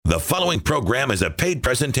The following program is a paid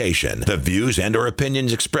presentation. The views and/or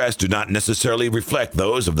opinions expressed do not necessarily reflect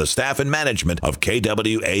those of the staff and management of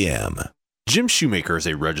KWAM. Jim Shoemaker is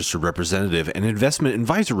a registered representative and investment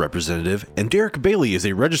advisor representative, and Derek Bailey is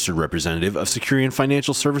a registered representative of Securian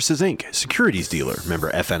Financial Services, Inc., securities dealer,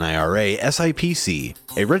 member FNIRA, SIPC,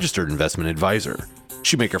 a registered investment advisor.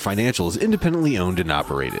 Shoemaker Financial is independently owned and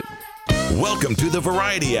operated. Welcome to the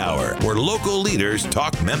Variety Hour, where local leaders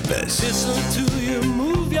talk Memphis. Listen to you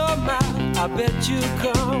move your mouth. I bet you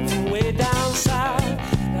come from way down south.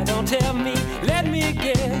 Now don't tell me, let me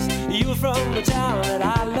guess. You're from the town that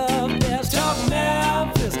I love best. Talk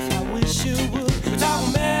Memphis, I wish you would.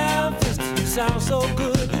 Talk Memphis, you sound so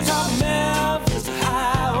good. Talk Memphis,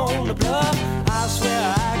 high on the bluff. I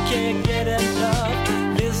swear I can't get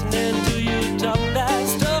enough. Listening to you talk that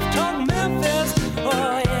stuff. Talk Memphis,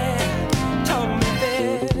 oh yeah. Talk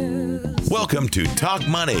Memphis. Welcome to Talk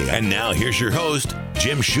Money. And now here's your host,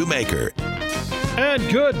 Jim Shoemaker.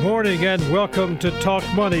 And good morning and welcome to Talk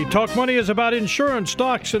Money. Talk Money is about insurance,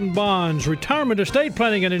 stocks and bonds, retirement, estate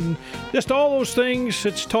planning, and just all those things.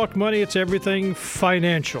 It's Talk Money. It's everything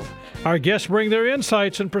financial. Our guests bring their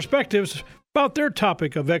insights and perspectives about their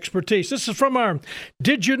topic of expertise. This is from our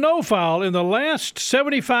Did You Know file in the last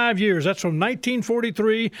 75 years. That's from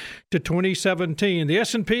 1943 to 2017. The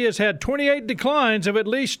S&P has had 28 declines of at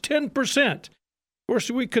least 10%. Of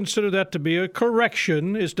course, we consider that to be a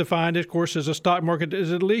correction. Is defined, of course, as a stock market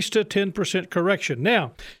is at least a 10% correction.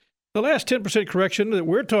 Now, the last 10% correction that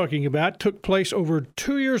we're talking about took place over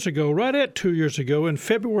 2 years ago, right at 2 years ago, in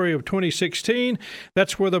February of 2016.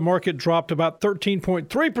 That's where the market dropped about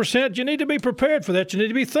 13.3%. You need to be prepared for that. You need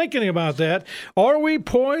to be thinking about that. Are we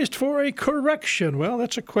poised for a correction? Well,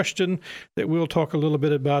 that's a question that we'll talk a little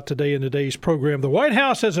bit about today in today's program. The White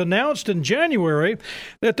House has announced in January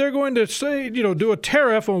that they're going to do a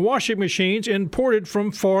tariff on washing machines imported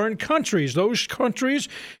from foreign countries. Those countries,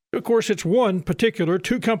 of course, it's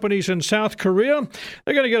two companies in South Korea.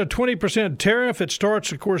 They're going to get a 20% tariff. It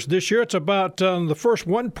starts, of course, this year. It's about the first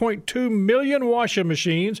 1.2 million washing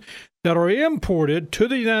machines that are imported to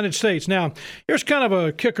the United States. Now, here's kind of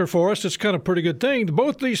a kicker for us. It's kind of a pretty good thing.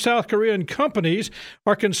 Both these South Korean companies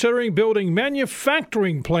are considering building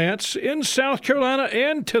manufacturing plants in South Carolina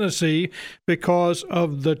and Tennessee because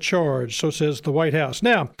of the charge, so says the White House.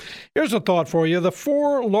 Now, here's a thought for you. The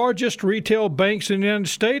four largest retail banks in the United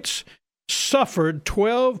States suffered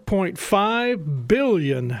 $12.5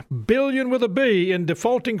 billion with a B, in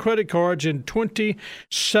defaulting credit cards in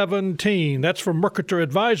 2017. That's from Mercator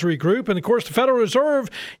Advisory Group. And, of course, the Federal Reserve,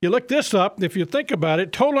 you look this up, if you think about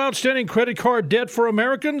it, total outstanding credit card debt for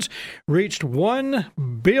Americans reached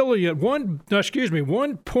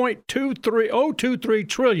 $1.23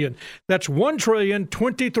 trillion. That's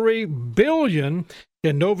 $1.023 trillion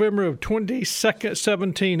in November of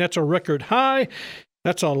 2017. That's a record high.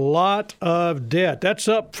 That's a lot of debt. That's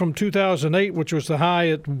up from 2008, which was the high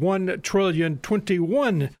at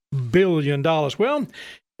 $1.021 trillion. Well,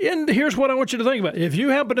 and here's what I want you to think about. If you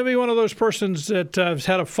happen to be one of those persons that has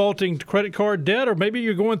had a faulting credit card debt, or maybe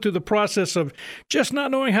you're going through the process of just not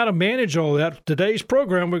knowing how to manage all that, today's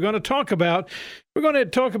program we're going to talk about one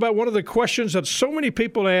of the questions that so many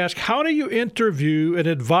people ask. How do you interview an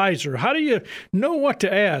advisor? How do you know what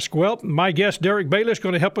to ask? Well, my guest, Derek Bailey, is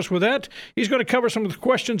going to help us with that. He's going to cover some of the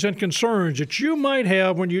questions and concerns that you might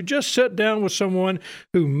have when you just sit down with someone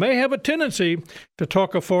who may have a tendency to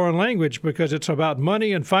talk a foreign language, because it's about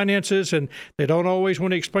money and finances, and they don't always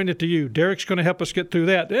want to explain it to you. Derek's going to help us get through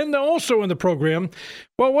that. And also in the program,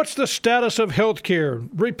 well, what's the status of health care?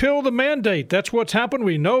 Repeal the mandate. That's what's happened.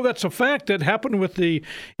 We know that's a fact. That happened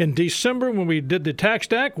in December when we did the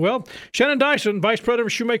Tax Act. Well, Shannon Dyson, Vice President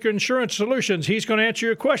of Shoemaker Insurance Solutions, he's going to answer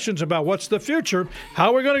your questions about what's the future,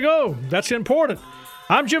 how we're going to go. That's important.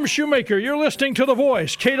 I'm Jim Shoemaker. You're listening to The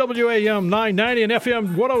Voice, KWAM 990 and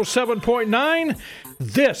FM 107.9.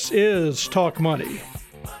 This is Talk Money.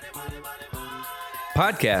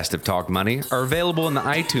 Podcasts of Talk Money are available in the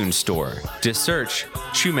iTunes Store. Just search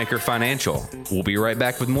Shoemaker Financial. We'll be right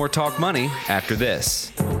back with more Talk Money after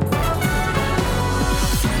this.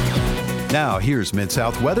 Now, here's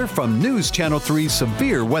Mid-South weather from News Channel 3's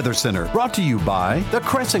Severe Weather Center. Brought to you by the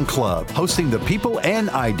Crescent Club, hosting the people and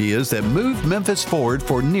ideas that moved Memphis forward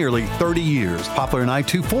for nearly 30 years. Poplar and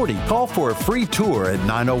I-240. Call for a free tour at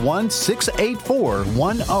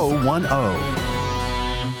 901-684-1010.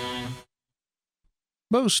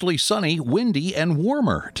 Mostly sunny, windy, and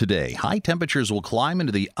warmer today. High temperatures will climb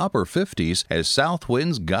into the upper 50s as south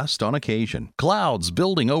winds gust on occasion. Clouds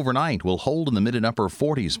building overnight will hold in the mid and upper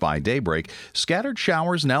 40s by daybreak. Scattered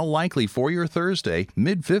showers now likely for your Thursday,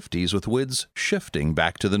 mid-50s with winds shifting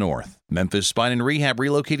back to the north. Memphis Spine and Rehab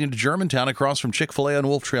relocating to Germantown across from Chick-fil-A on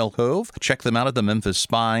Wolf Trail Cove. Check them out at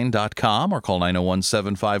thememphisspine.com or call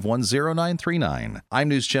 901-751-0939. I'm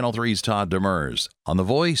News Channel 3's Todd Demers. On The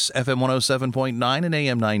Voice, FM 107.9 and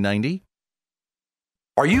AM 990.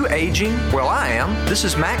 Are you aging? Well, I am. This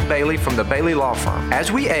is Mac Bailey from the Bailey Law Firm.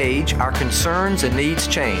 As we age, our concerns and needs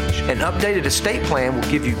change. An updated estate plan will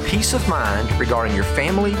give you peace of mind regarding your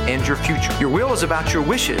family and your future. Your will is about your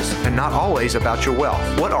wishes and not always about your wealth.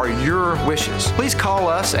 What are your wishes? Please call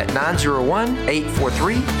us at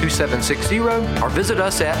 901-843-2760 or visit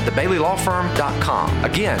us at thebaileylawfirm.com.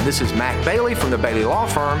 Again, this is Mac Bailey from the Bailey Law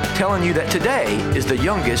Firm telling you that today is the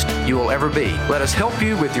youngest you will ever be. Let us help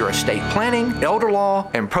you with your estate planning, elder law,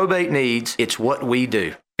 and probate needs. It's what we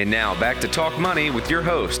do. And now back to Talk Money with your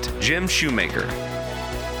host, Jim Shoemaker.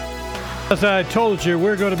 As I told you,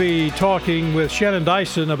 we're going to be talking with Shannon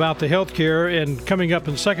Dyson about the health care, and coming up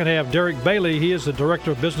in the second half, Derek Bailey. He is the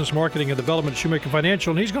Director of Business Marketing and Development at Shoemaker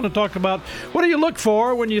Financial, and he's going to talk about what do you look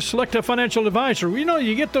for when you select a financial advisor. You know,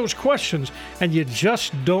 you get those questions, and you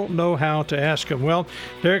just don't know how to ask them. Well,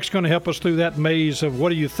 Derek's going to help us through that maze of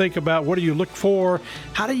what do you think about, what do you look for,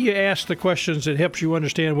 how do you ask the questions that helps you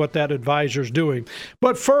understand what that advisor's doing.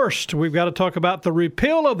 But first, we've got to talk about the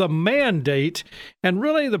repeal of the mandate, and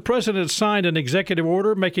really the president's signed an executive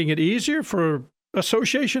order making it easier for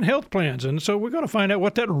association health plans. And so we're going to find out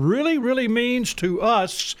what that really means to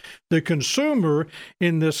us, the consumer,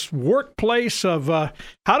 in this workplace of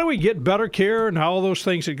how do we get better care and all those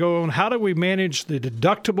things that go on. How do we manage the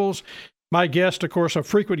deductibles? My guest, of course, a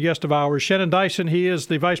frequent guest of ours, Shannon Dyson. He is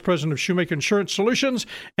the Vice President of Shoemaker Insurance Solutions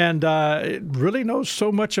and really knows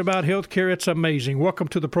so much about healthcare. It's amazing. Welcome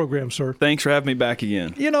to the program, sir. Thanks for having me back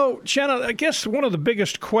again. You know, Shannon, I guess one of the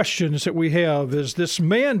biggest questions that we have is this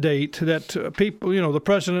mandate that people, you know, the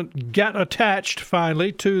president got attached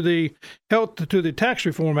finally to the Tax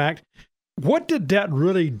Reform Act. What did that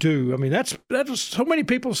really do? I mean, that was so many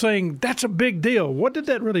people saying that's a big deal. What did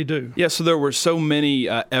that really do? Yeah, so there were so many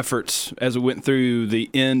efforts as we went through the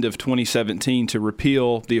end of 2017 to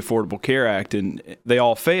repeal the Affordable Care Act, and they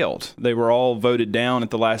all failed. They were all voted down at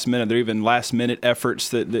the last minute. There were even last-minute efforts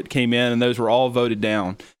that came in, and those were all voted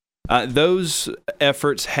down. Those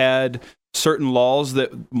efforts had certain laws that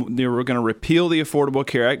they were going to repeal the Affordable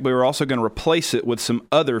Care Act, but we were also going to replace it with some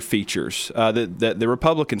other features that the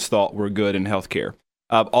Republicans thought were good in health care.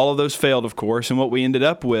 All of those failed, of course, and what we ended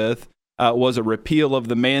up with was a repeal of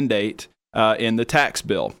the mandate in the tax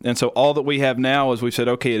bill. And so all that we have now is we've said,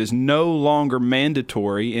 okay, it is no longer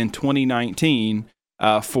mandatory in 2019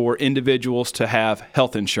 for individuals to have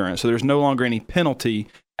health insurance. So there's no longer any penalty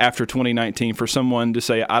after 2019 for someone to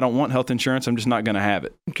say, I don't want health insurance, I'm just not going to have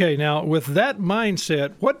it. Okay, now with that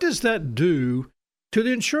mindset, what does that do to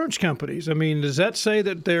the insurance companies? I mean, does that say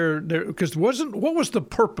that they're because what was the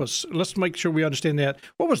purpose? Let's make sure we understand that.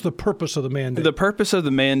 What was the purpose of the mandate? The purpose of the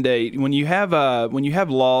mandate, when you have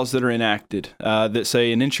laws that are enacted that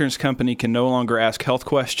say an insurance company can no longer ask health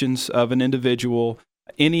questions of an individual,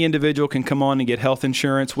 any individual can come on and get health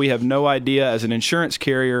insurance. We have no idea as an insurance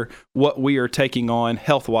carrier what we are taking on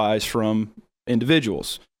health-wise from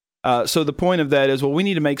individuals. So the point of that is, well, we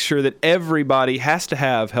need to make sure that everybody has to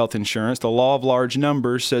have health insurance. The law of large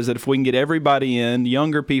numbers says that if we can get everybody in,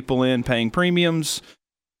 younger people in, paying premiums,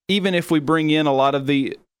 even if we bring in a lot of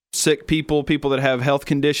the sick people that have health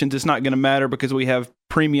conditions, it's not going to matter because we have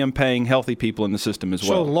premium-paying healthy people in the system as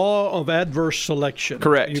well. So law of adverse selection.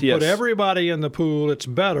 Correct, You put everybody in the pool, it's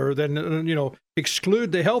better than,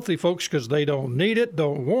 exclude the healthy folks because they don't need it,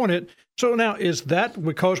 don't want it. So now, is that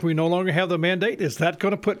because we no longer have the mandate, is that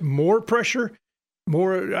going to put more pressure,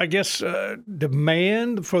 more, I guess,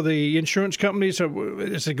 demand for the insurance companies?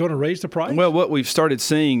 Is it going to raise the price? Well, what we've started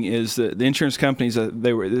seeing is that the insurance companies,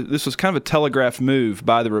 this was kind of a telegraphed move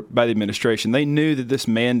by the administration. They knew that this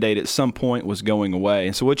mandate at some point was going away.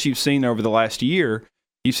 And so what you've seen over the last year,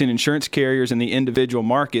 you've seen insurance carriers in the individual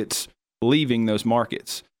markets leaving those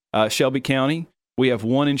markets. Shelby County, we have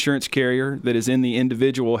one insurance carrier that is in the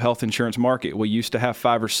individual health insurance market. We used to have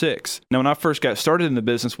 5 or 6. Now, when I first got started in the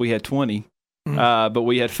business, we had 20. But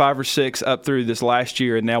we had 5 or 6 up through this last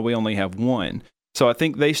year, and now we only have 1. So I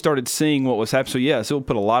think they started seeing what was happening. So yes, it will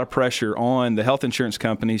put a lot of pressure on the health insurance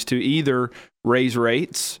companies to either raise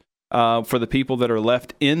rates for the people that are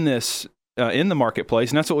left in this in the marketplace,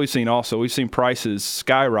 and that's what we've seen also. We've seen prices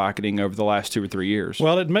skyrocketing over the last 2 or 3 years.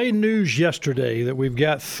 Well, it made news yesterday that we've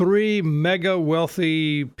got 3 mega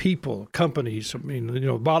wealthy people, companies. I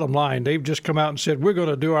mean, bottom line, they've just come out and said, we're going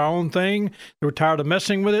to do our own thing. They were tired of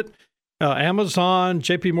messing with it. Amazon,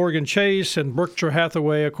 JP Morgan Chase, and Berkshire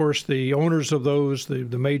Hathaway, of course, the owners of those, the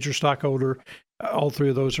major stockholder, all 3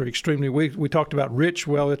 of those are extremely weak. We talked about rich.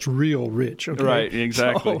 Well, it's real rich. Okay? Right,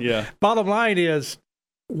 exactly, yeah. Bottom line is,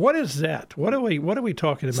 what is that? What are we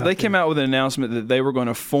talking about? So they came out with an announcement that they were going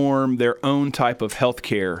to form their own type of health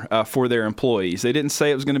care for their employees. They didn't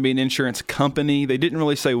say it was going to be an insurance company. They didn't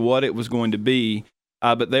really say what it was going to be,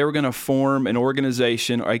 but they were going to form an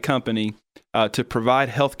organization or a company to provide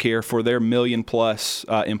health care for their million-plus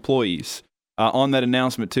employees. On that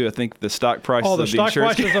announcement, too, I think the stock prices of the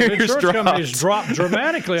insurance companies dropped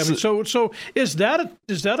dramatically. I mean, so is that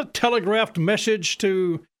a telegraphed message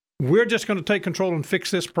to we're just going to take control and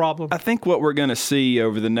fix this problem? I think what we're going to see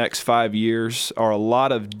over the next 5 years are a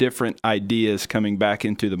lot of different ideas coming back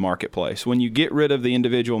into the marketplace. When you get rid of the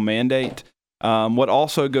individual mandate, what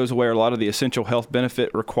also goes away are a lot of the essential health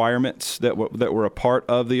benefit requirements that were a part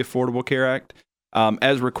of the Affordable Care Act.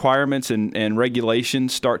 As requirements and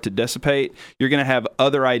regulations start to dissipate, you're going to have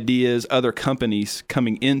other ideas, other companies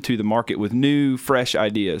coming into the market with new, fresh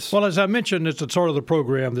ideas. Well, as I mentioned, it's sort of the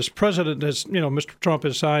program. This president has, Mr. Trump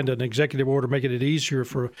has signed an executive order making it easier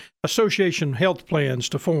for association health plans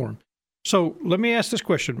to form. So let me ask this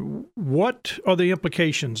question. What are the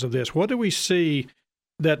implications of this? What do we see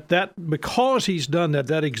that because he's done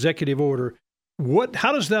that executive order,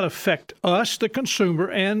 how does that affect us, the consumer,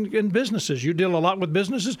 and businesses? You deal a lot with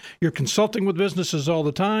businesses. You're consulting with businesses all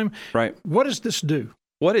the time. Right. What does this do?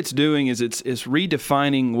 What it's doing is it's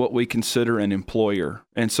redefining what we consider an employer.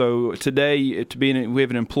 And so today, we have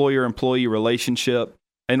an employer-employee relationship.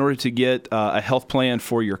 In order to get a health plan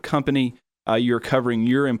for your company, you're covering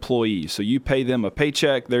your employees. So you pay them a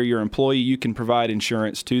paycheck. They're your employee. You can provide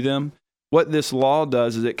insurance to them. What this law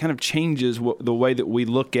does is it kind of changes the way that we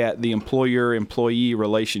look at the employer-employee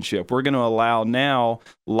relationship. We're going to allow now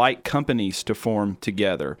like companies to form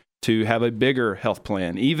together, to have a bigger health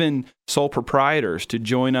plan, even sole proprietors to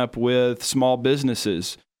join up with small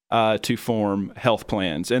businesses to form health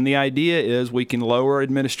plans. And the idea is we can lower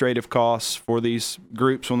administrative costs for these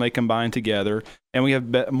groups when they combine together, and we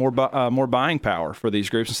have more buying power for these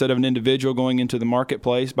groups. Instead of an individual going into the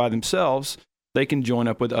marketplace by themselves, they can join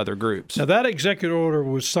up with other groups. Now, that executive order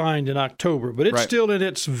was signed in October, but it's still in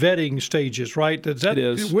its vetting stages, right? It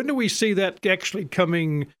is. When do we see that actually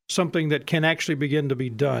coming, something that can actually begin to be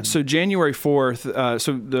done? So January 4th,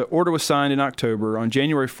 so the order was signed in October. On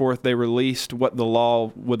January 4th, they released what the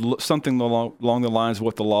law would look, something along the lines of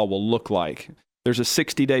what the law will look like. There's a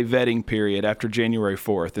 60-day vetting period after January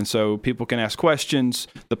 4th, and so people can ask questions.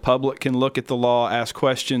 The public can look at the law, ask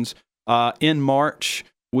questions. In March,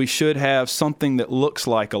 we should have something that looks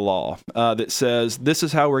like a law that says this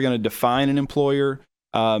is how we're going to define an employer.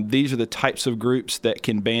 These are the types of groups that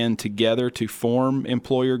can band together to form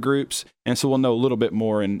employer groups. And so we'll know a little bit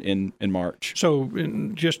more in March. So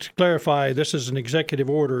just to clarify, this is an executive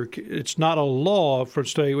order. It's not a law for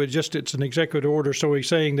state. It's an executive order. So he's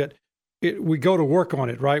saying that we go to work on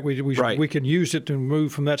it, right? We can use it to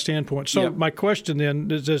move from that standpoint. So my question then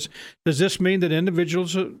is does this mean that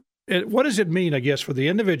individuals what does it mean, I guess, for the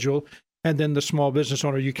individual and then the small business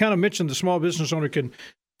owner? You kind of mentioned the small business owner can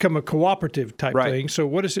become a cooperative type thing. So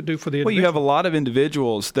what does it do for the individual? Well, you have a lot of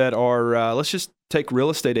individuals that are, let's just take real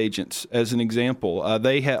estate agents as an example. A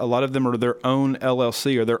lot of them are their own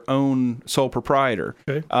LLC or their own sole proprietor.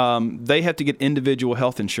 Okay. They have to get individual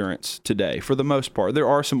health insurance today for the most part. There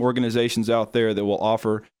are some organizations out there that will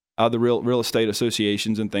offer the real estate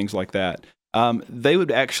associations and things like that. They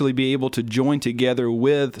would actually be able to join together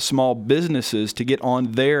with small businesses to get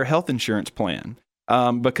on their health insurance plan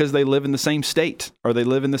because they live in the same state or they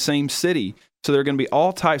live in the same city. So there are going to be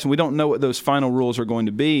all types, and we don't know what those final rules are going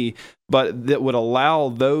to be, but that would allow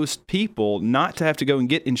those people not to have to go and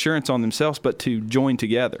get insurance on themselves, but to join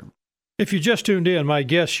together. If you just tuned in, my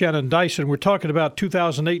guest, Shannon Dyson, we're talking about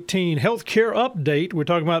 2018 healthcare update. We're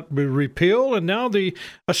talking about repeal and now the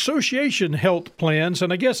association health plans.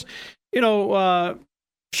 And I guess, Shannon,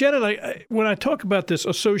 when I talk about this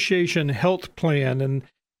association health plan, and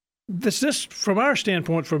this from our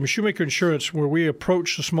standpoint, from Shoemaker Insurance, where we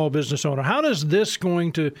approach the small business owner, how is this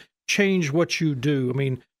going to change what you do? I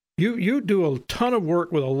mean, you do a ton of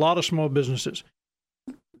work with a lot of small businesses.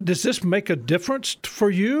 Does this make a difference for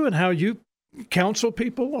you and how you counsel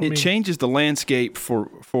people? It changes the landscape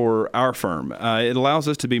for our firm. It allows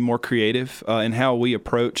us to be more creative in how we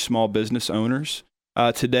approach small business owners.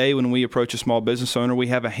 Today, when we approach a small business owner, we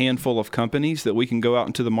have a handful of companies that we can go out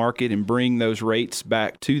into the market and bring those rates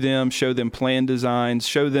back to them, show them plan designs,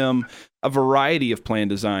 show them a variety of plan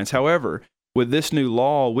designs. However, with this new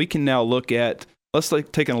law, we can now look at, let's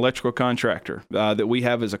take an electrical contractor that we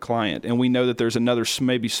have as a client, and we know that there's another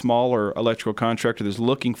maybe smaller electrical contractor that's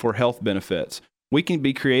looking for health benefits. We can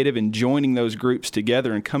be creative in joining those groups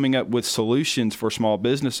together and coming up with solutions for small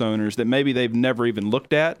business owners that maybe they've never even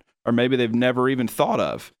looked at, or maybe they've never even thought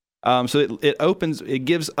of. So it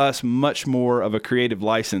gives us much more of a creative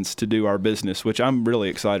license to do our business, which I'm really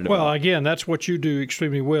excited about. Well, again, that's what you do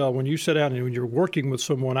extremely well. When you sit down and when you're working with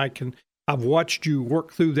someone, I've watched you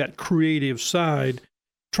work through that creative side,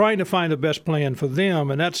 trying to find the best plan for them,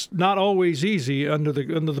 and that's not always easy. Under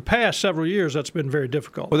the past several years, that's been very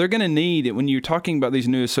difficult. Well, they're going to need, when you're talking about these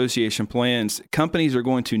new association plans, companies are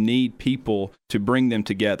going to need people to bring them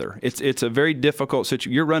together. It's a very difficult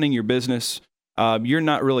situation. You're running your business. You're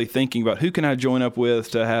not really thinking about who can I join up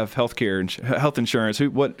with to have health insurance,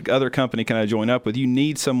 what other company can I join up with. You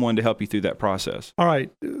need someone to help you through that process. All right.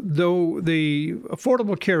 Though the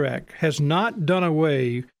Affordable Care Act has not done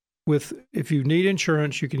away with, if you need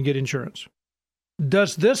insurance, you can get insurance.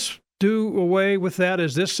 Does this do away with that?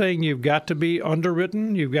 Is this saying you've got to be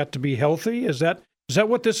underwritten, you've got to be healthy? Is that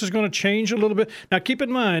what this is going to change a little bit? Now, keep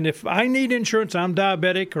in mind, if I need insurance, I'm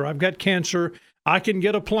diabetic or I've got cancer, I can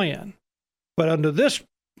get a plan. But under this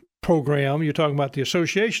program, you're talking about the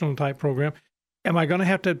associational type program, am I going to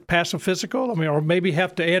have to pass a physical? Or maybe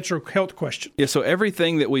have to answer health questions? Yeah, so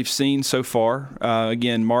everything that we've seen so far,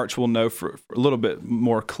 again, March will know for a little bit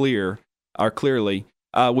more clearly,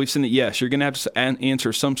 we've seen that, yes, you're going to have to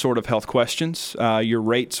answer some sort of health questions. Your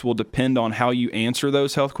rates will depend on how you answer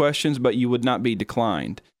those health questions, but you would not be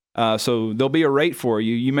declined. So there'll be a rate for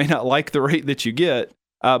you. You may not like the rate that you get,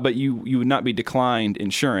 but you would not be declined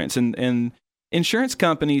insurance. And insurance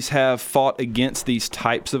companies have fought against these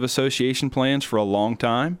types of association plans for a long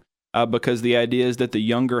time because the idea is that the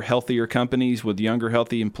younger, healthier companies with younger,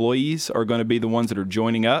 healthy employees are going to be the ones that are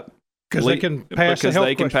joining up. Because they can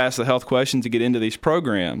pass the health questions to get into these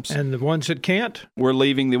programs. And the ones that can't? We're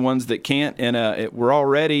leaving the ones that can't. And we're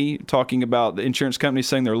already talking about the insurance companies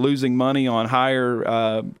saying they're losing money on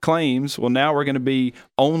higher claims. Well, now we're going to be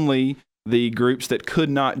only the groups that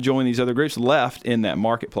could not join these other groups left in that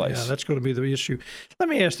marketplace. Yeah, that's going to be the issue. Let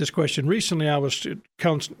me ask this question. Recently, I was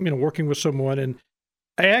working with someone, and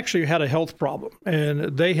I actually had a health problem,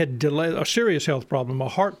 and they had delayed a serious health problem, a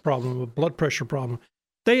heart problem, a blood pressure problem.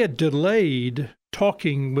 They had delayed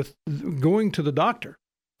going to the doctor.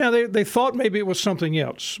 Now, they thought maybe it was something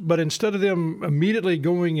else, but instead of them immediately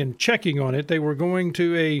going and checking on it, they were going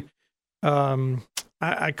to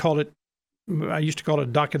I used to call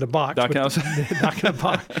it doc in the box. Doc house. Doc in the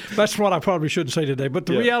box. That's what I probably shouldn't say today. But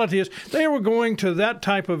the reality is they were going to that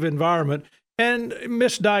type of environment and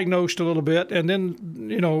misdiagnosed a little bit. And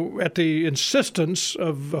then, at the insistence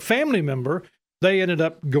of a family member, they ended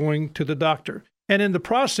up going to the doctor. And in the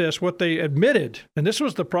process, what they admitted, and this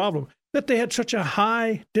was the problem, that they had such a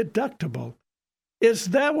high deductible. Is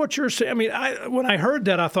that what you're saying? When I heard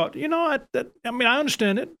that, I thought, I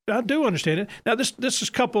understand it. I do understand it. Now, this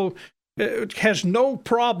couple has no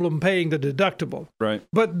problem paying the deductible. Right.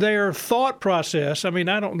 But their thought process, I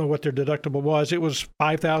don't know what their deductible was. It was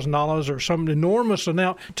 $5,000 or some enormous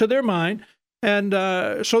amount to their mind. And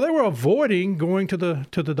so they were avoiding going to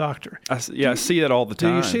the doctor. I see that all the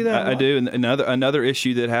time. Do you see that? I do. And another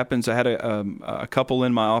issue that happens, I had a couple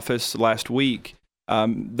in my office last week.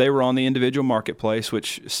 They were on the individual marketplace,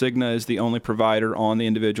 which Cigna is the only provider on the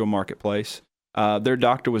individual marketplace. Their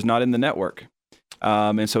doctor was not in the network.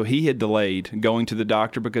 And so he had delayed going to the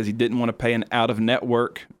doctor because he didn't want to pay an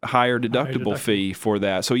out-of-network higher deductible fee for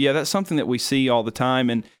that. So, that's something that we see all the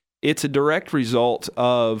time. And it's a direct result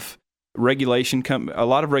of regulation, a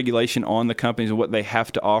lot of regulation on the companies and what they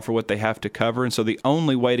have to offer, what they have to cover. And so the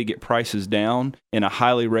only way to get prices down in a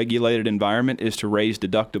highly regulated environment is to raise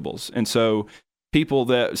deductibles. And so people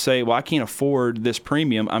that say, well, I can't afford this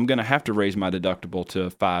premium, I'm going to have to raise my deductible to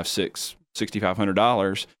 $500, $600,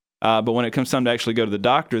 $6,500. But when it comes time to actually go to the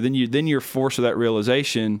doctor, then you're forced with that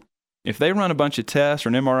realization. If they run a bunch of tests or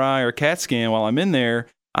an MRI or a CAT scan while I'm in there,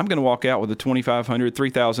 I'm going to walk out with a $2,500,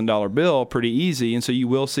 $3,000 bill pretty easy. And so you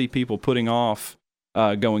will see people putting off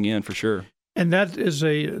going in for sure. And that's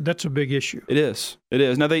a big issue. It is.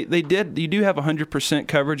 Now you do have 100%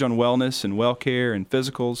 coverage on wellness and WellCare and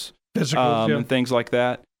physicals and things like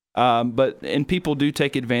that. But people do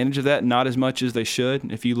take advantage of that, not as much as they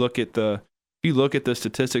should. If you look at the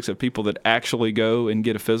statistics of people that actually go and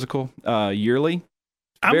get a physical yearly,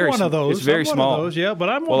 I'm one of those. It's very small. One of those, yeah, but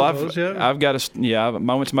I'm one of those. Yeah. I've got I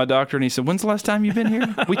went to my doctor and he said, "When's the last time you've been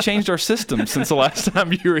here?" We changed our system since the last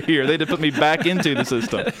time you were here. They had to put me back into the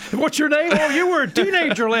system. What's your name? Oh, you were a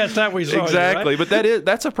teenager last time we saw exactly. you, right? But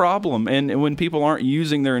that's a problem. And when people aren't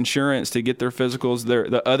using their insurance to get their physicals,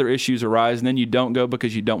 the other issues arise, and then you don't go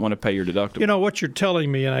because you don't want to pay your deductible. You know what you're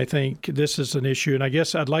telling me, and I think this is an issue, and I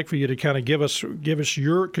guess I'd like for you to kind of give us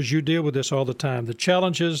your, because you deal with this all the time, the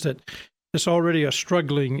challenges that it's already a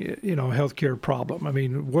struggling, healthcare problem. I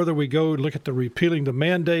mean, whether we go look at the repealing the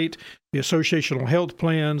mandate, the associational health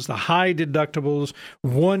plans, the high deductibles,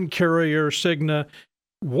 one carrier, Cigna.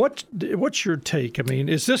 What's your take? I mean,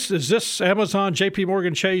 is this Amazon, J.P.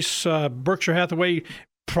 Morgan Chase, Berkshire Hathaway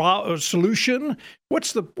solution?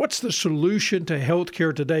 What's the solution to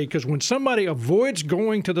healthcare today? Because when somebody avoids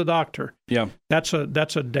going to the doctor, that's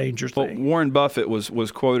a danger thing. Warren Buffett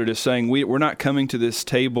was quoted as saying, we're not coming to this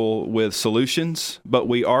table with solutions, but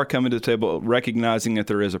we are coming to the table recognizing that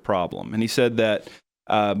there is a problem. And he said that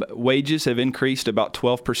wages have increased about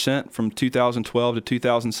 12% from 2012 to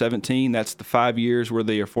 2017. That's the 5 years where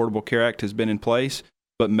the Affordable Care Act has been in place.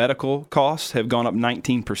 But medical costs have gone up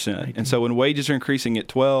 19%. And so when wages are increasing at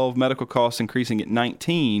 12, medical costs increasing at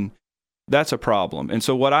 19, that's a problem. And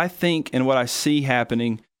so what I think and what I see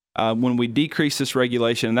happening when we decrease this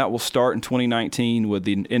regulation, and that will start in 2019 with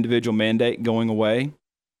the individual mandate going away,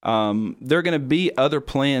 there are going to be other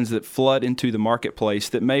plans that flood into the marketplace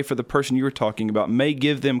that may, for the person you were talking about, may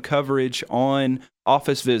give them coverage on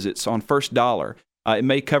office visits, on first dollar. It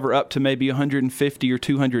may cover up to maybe $150 or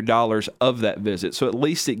 $200 of that visit. So at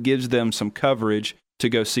least it gives them some coverage to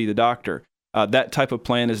go see the doctor. That type of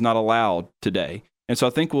plan is not allowed today. And so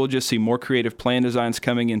I think we'll just see more creative plan designs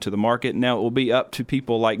coming into the market. Now it will be up to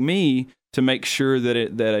people like me to make sure that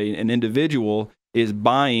an individual is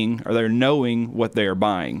buying, or they're knowing what they are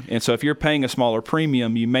buying. And so if you're paying a smaller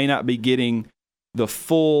premium, you may not be getting the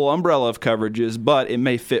full umbrella of coverages, but it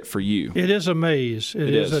may fit for you. It is a maze.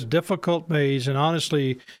 It is a difficult maze. And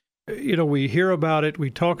honestly, we hear about it, we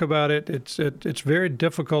talk about it. It's very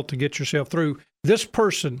difficult to get yourself through. This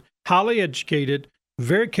person, highly educated,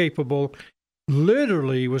 very capable,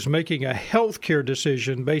 literally was making a healthcare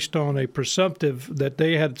decision based on a presumptive that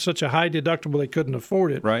they had such a high deductible they couldn't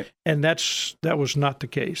afford it. Right. And that was not the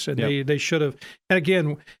case. And they should have. And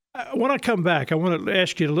again, when I come back, I want to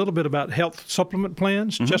ask you a little bit about health supplement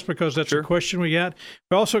plans, just because that's a question we got.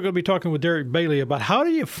 We're also going to be talking with Derek Bailey about how do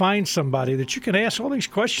you find somebody that you can ask all these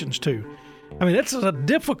questions to. I mean, that's a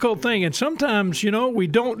difficult thing, and sometimes, we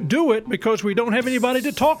don't do it because we don't have anybody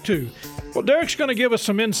to talk to. Well, Derek's going to give us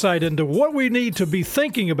some insight into what we need to be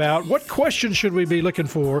thinking about, what questions should we be looking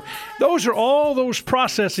for. Those are all those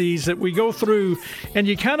processes that we go through, and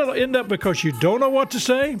you kind of end up because you don't know what to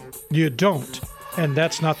say, you don't. And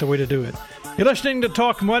that's not the way to do it. You're listening to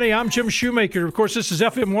Talk Money. I'm Jim Shoemaker. Of course, this is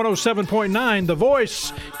FM 107.9, The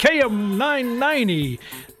Voice, KM 990,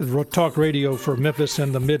 talk radio for Memphis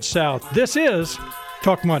and the Mid-South. This is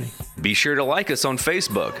Talk Money. Be sure to like us on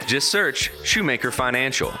Facebook. Just search Shoemaker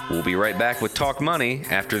Financial. We'll be right back with Talk Money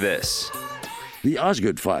after this. The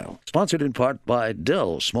Osgood File, sponsored in part by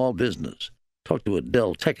Dell Small Business. Talk to a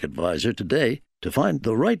Dell Tech Advisor today to find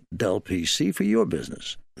the right Dell PC for your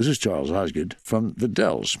business. This is Charles Osgood from the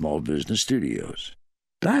Dell Small Business Studios.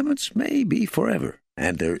 Diamonds may be forever,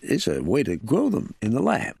 and there is a way to grow them in the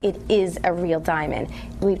lab. It is a real diamond.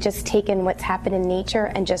 We've just taken what's happened in nature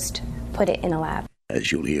and just put it in a lab.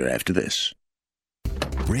 As you'll hear after this.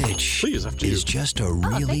 Rich is just a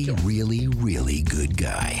really, really, really good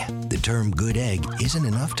guy. The term good egg isn't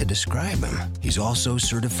enough to describe him. He's also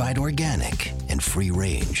certified organic and free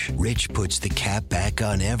range. Rich puts the cap back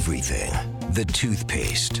on everything. The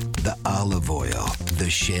toothpaste, the olive oil, the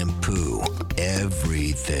shampoo,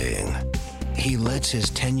 everything. He lets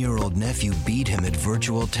his 10-year-old nephew beat him at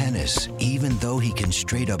virtual tennis, even though he can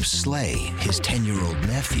straight up slay his 10-year-old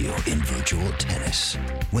nephew in virtual tennis.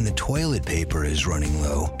 When the toilet paper is running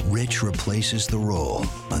low, Rich replaces the roll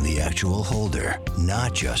on the actual holder,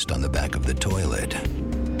 not just on the back of the toilet.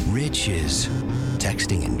 Rich is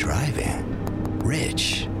texting and driving.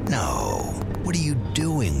 Rich, no. What are you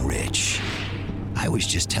doing, Rich? I was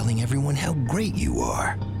just telling everyone how great you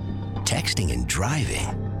are. Texting and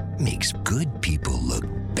driving makes good people look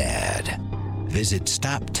bad. Visit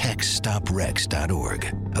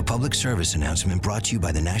StopTextStopWrecks.org. A public service announcement brought to you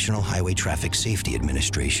by the National Highway Traffic Safety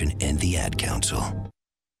Administration and the Ad Council.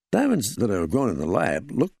 Diamonds that are grown in the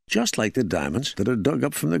lab look just like the diamonds that are dug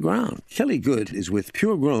up from the ground. Kelly Good is with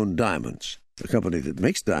Pure Grown Diamonds. the company that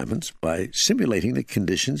makes diamonds, by simulating the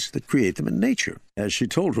conditions that create them in nature. As she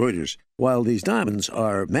told Reuters, while these diamonds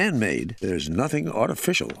are man-made, there's nothing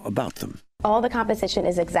artificial about them. All the composition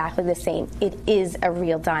is exactly the same. It is a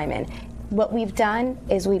real diamond. What we've done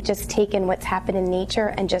is we've just taken what's happened in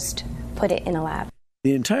nature and just put it in a lab.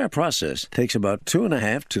 The entire process takes about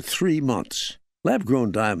 2.5 to 3 months.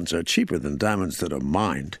 Lab-grown diamonds are cheaper than diamonds that are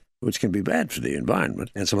mined, which can be bad for the environment,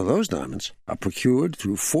 and some of those diamonds are procured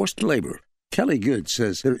through forced labor. Kelly Good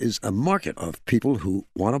says there is a market of people who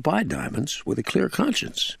want to buy diamonds with a clear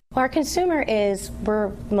conscience. Our consumer we're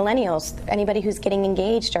millennials. Anybody who's getting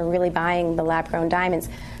engaged are really buying the lab-grown diamonds.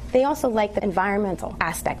 They also like the environmental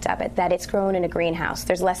aspect of it, that it's grown in a greenhouse.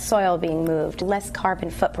 There's less soil being moved, less carbon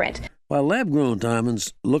footprint. While lab-grown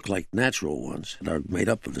diamonds look like natural ones and are made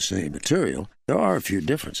up of the same material, there are a few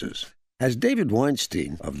differences. As David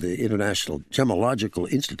Weinstein of the International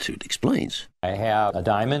Gemological Institute explains, I have a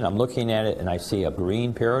diamond, I'm looking at it, and I see a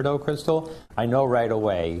green peridot crystal. I know right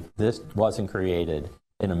away this wasn't created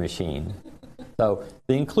in a machine. So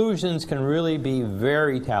the inclusions can really be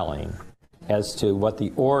very telling as to what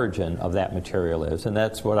the origin of that material is, and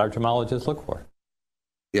that's what our gemologists look for.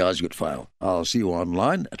 The Osgood File. I'll see you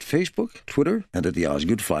online at Facebook, Twitter, and at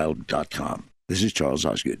theosgoodfile.com. This is Charles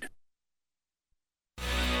Osgood.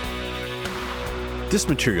 This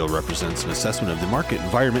material represents an assessment of the market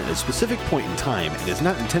environment at a specific point in time and is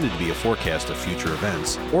not intended to be a forecast of future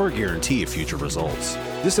events or a guarantee of future results.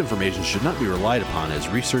 This information should not be relied upon as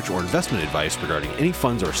research or investment advice regarding any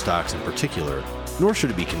funds or stocks in particular, nor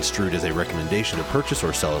should it be construed as a recommendation to purchase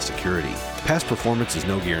or sell a security. Past performance is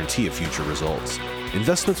no guarantee of future results.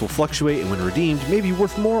 Investments will fluctuate and when redeemed may be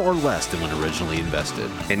worth more or less than when originally invested.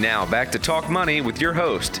 And now back to Talk Money with your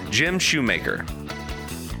host, Jim Shoemaker.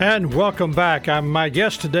 And welcome back. My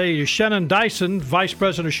guest today is Shannon Dyson, Vice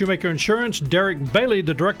President of Shoemaker Insurance, Derek Bailey,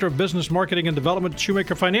 the Director of Business Marketing and Development at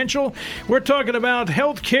Shoemaker Financial. We're talking about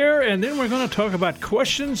health care, and then we're going to talk about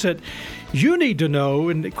questions that you need to know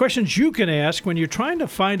and questions you can ask when you're trying to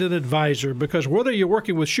find an advisor, because whether you're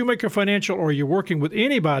working with Shoemaker Financial or you're working with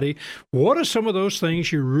anybody, what are some of those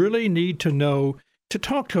things you really need to know to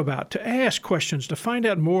talk to about, to ask questions, to find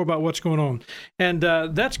out more about what's going on? And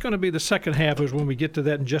that's going to be the second half is when we get to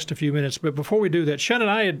that in just a few minutes. But before we do that, Shannon,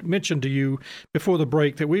 I had mentioned to you before the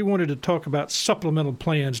break that we wanted to talk about supplemental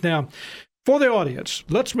plans. Now, for the audience,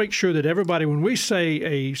 let's make sure that everybody, when we say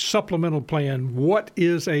a supplemental plan, what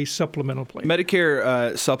is a supplemental plan?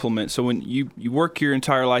 Medicare supplement. So when you work your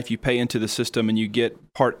entire life, you pay into the system and you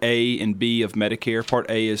get Part A and B of Medicare. Part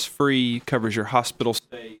A is free, covers your hospital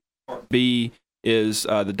stay. Part B is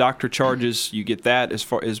the doctor charges. You get that as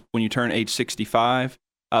far as when you turn age 65.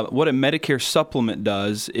 What a Medicare supplement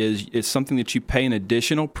does is it's something that you pay an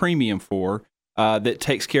additional premium for that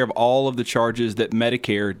takes care of all of the charges that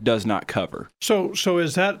Medicare does not cover. So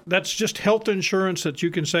is that's just health insurance that you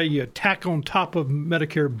can say you tack on top of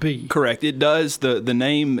Medicare B? Correct. It does. The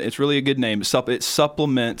name, it's really a good name. It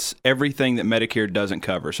supplements everything that Medicare doesn't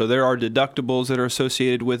cover. So there are deductibles that are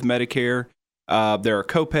associated with Medicare. There are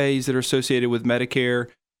copays that are associated with Medicare.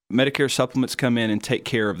 Medicare supplements come in and take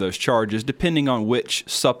care of those charges depending on which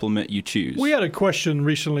supplement you choose. We had a question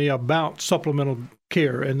recently about supplemental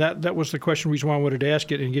care, and that was the reason why I wanted to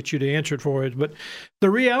ask it and get you to answer it for us. But the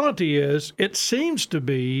reality is it seems to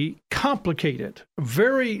be complicated,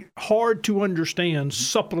 very hard to understand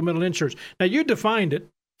supplemental insurance. Now, you defined it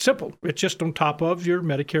simple. It's just on top of your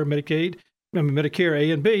Medicare, Medicaid, Medicare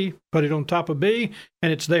A and B, put it on top of B,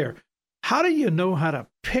 and it's there. How do you know how to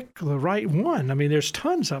pick the right one? I mean, there's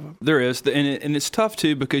tons of them. There is, and it's tough,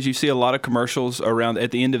 too, because you see a lot of commercials around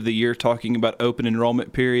at the end of the year talking about open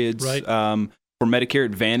enrollment periods. Right. For Medicare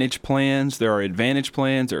Advantage plans, there are Advantage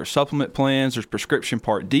plans, there are supplement plans, there's prescription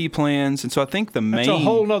Part D plans, and so I think That's a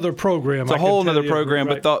whole other program. It's a whole other program,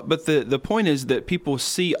 right. But the point is that people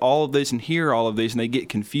see all of this and hear all of these, and they get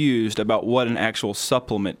confused about what an actual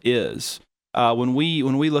supplement is. When we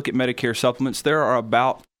look at Medicare supplements, there are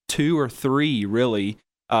about 2 or 3 really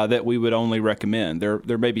that we would only recommend.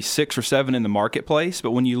 There may be 6 or 7 in the marketplace,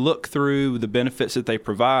 but when you look through the benefits that they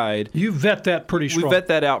provide, you vet that pretty strong. We vet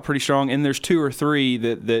that out pretty strong, and there's 2 or 3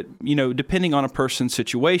 that depending on a person's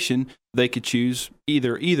situation, they could choose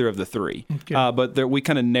either of the 3. Okay. But we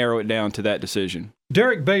kind of narrow it down to that decision.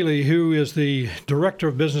 Derek Bailey, who is the Director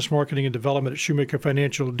of Business Marketing and Development at Shoemaker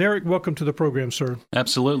Financial. Derek, welcome to the program, sir.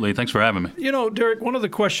 Absolutely. Thanks for having me. You know, Derek, one of the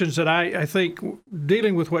questions that I think,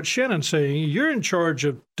 dealing with what Shannon's saying, you're in charge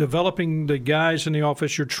of developing the guys in the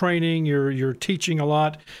office, you're training, you're teaching a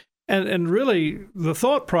lot. And really, the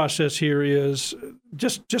thought process here is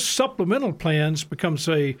just supplemental plans becomes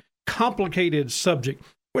a complicated subject.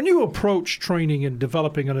 When you approach training and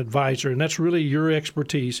developing an advisor, and that's really your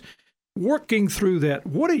expertise, working through that,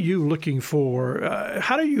 what are you looking for?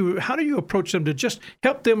 How do you approach them to just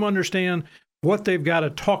help them understand what they've got to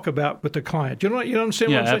talk about with the client? You know what I'm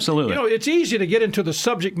saying? Yeah, absolutely. It's easy to get into the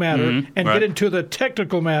subject matter and get into the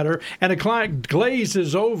technical matter, and a client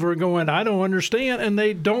glazes over going, I don't understand, and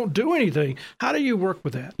they don't do anything. How do you work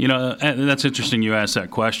with that? And that's interesting you asked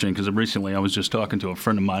that question, because recently I was just talking to a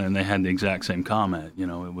friend of mine, and they had the exact same comment.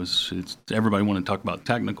 It's everybody wanted to talk about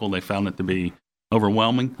technical. They found it to be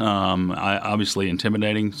overwhelming, obviously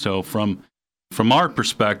intimidating. So from our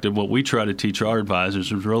perspective, what we try to teach our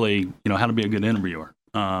advisors is really, how to be a good interviewer,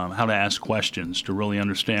 how to ask questions to really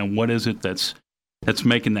understand what is it that's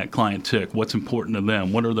making that client tick, what's important to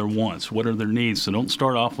them, what are their wants, what are their needs. So don't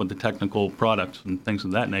start off with the technical products and things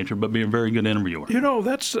of that nature, but be a very good interviewer.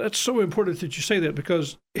 That's so important that you say that,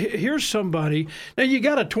 because here's somebody, now you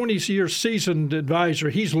got a 20-year seasoned advisor,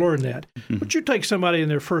 he's learned that. But you take somebody in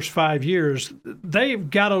their first 5 years, they've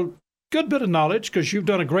got a good bit of knowledge, because you've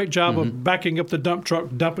done a great job of backing up the dump truck,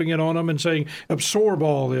 dumping it on them and saying, absorb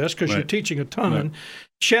all this, because you're teaching a ton. Right.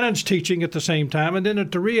 Shannon's teaching at the same time. And then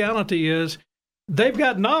the reality is they've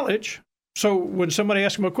got knowledge. So when somebody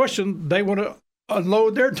asks them a question, they want to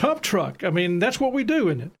unload their dump truck. I mean, that's what we do,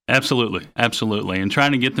 isn't it? Absolutely. And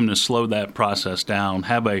trying to get them to slow that process down,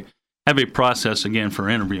 have a process, again, for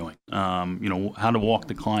interviewing, how to walk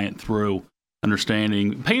the client through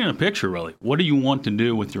understanding, painting a picture, really. What do you want to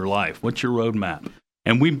do with your life? What's your roadmap?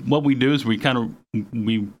 And what we do is we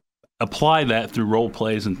apply that through role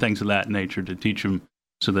plays and things of that nature to teach them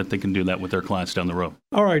so that they can do that with their clients down the road.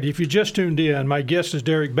 All right, if you just tuned in, my guest is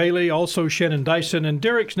Derek Bailey, also Shannon Dyson, and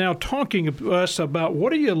Derek's now talking to us about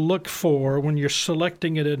what do you look for when you're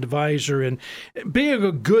selecting an advisor, and being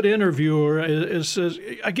a good interviewer is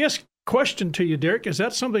I guess, question to you, Derek, is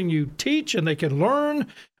that something you teach and they can learn,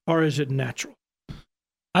 or is it natural?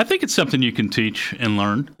 I think it's something you can teach and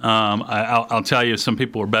learn. I'll tell you, some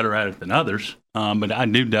people are better at it than others, but I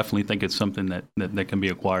do definitely think it's something that can be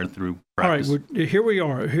acquired through practice. All right, here we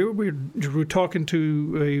are. Here we're talking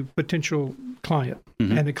to a potential client,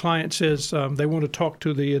 and the client says they want to talk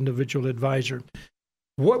to the individual advisor.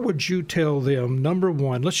 What would you tell them? Number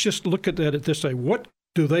one, let's just look at that at this way. What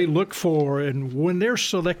do they look for, and when they're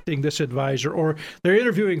selecting this advisor, or they're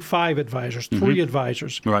interviewing 5 advisors, 3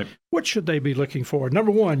 advisors, right? What should they be looking for?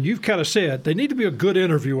 Number one, you've kind of said they need to be a good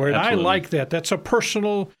interviewer, and Absolutely. I like that. That's a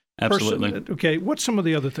personal. Absolutely. Okay, what's some of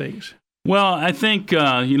the other things? Well, I think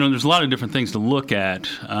there's a lot of different things to look at,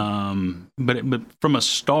 but from a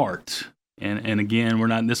start, and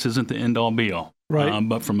again, this isn't the end all be all, right?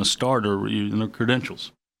 But from a start, are their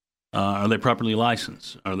credentials? Are they properly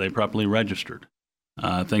licensed? Are they properly registered?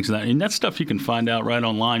 Things of that. And that's stuff you can find out right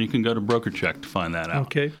online. You can go to BrokerCheck to find that out.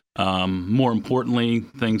 Okay. More importantly,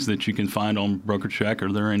 things that you can find on BrokerCheck,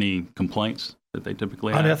 are there any complaints that they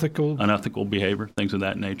typically have? Unethical behavior, things of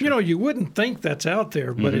that nature. You wouldn't think that's out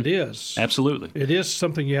there, but it is. Absolutely. It is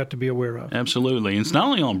something you have to be aware of. Absolutely. And it's not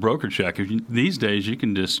only on BrokerCheck. These days, you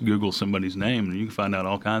can just Google somebody's name and you can find out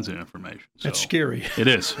all kinds of information. So that's scary. It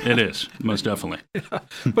is. It is. Most definitely. Yeah.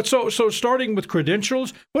 But so starting with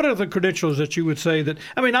credentials, what are the credentials that you would say that,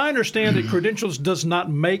 I understand that credentials does not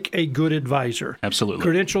make a good advisor. Absolutely.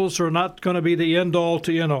 Credentials are not going to be the end all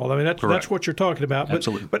to end all. That's what you're talking about.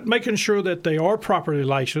 Absolutely. But making sure that they are properly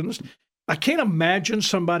licensed. I can't imagine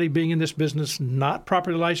somebody being in this business not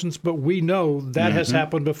properly licensed, but we know that has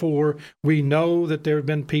happened before. We know that there have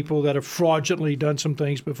been people that have fraudulently done some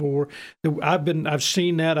things before. I've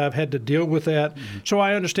seen that. I've had to deal with that. So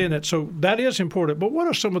I understand that. So that is important. But what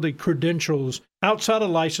are some of the credentials outside of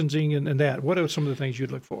licensing and that? What are some of the things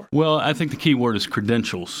you'd look for? Well, I think the key word is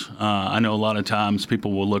credentials. I know a lot of times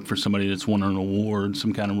people will look for somebody that's won an award,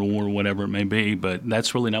 some kind of reward, whatever it may be, but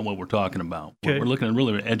that's really not what we're talking about. Okay. We're looking at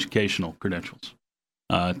really educational credentials.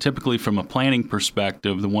 Typically, from a planning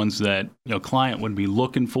perspective, the ones that a client would be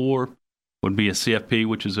looking for would be a CFP,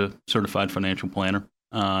 which is a certified financial planner.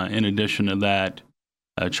 In addition to that,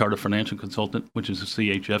 a chartered financial consultant, which is a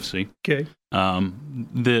CHFC. Okay.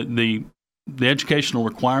 The educational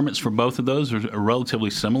requirements for both of those are relatively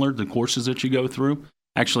similar. The courses that you go through.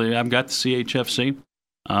 Actually, I've got the CHFC.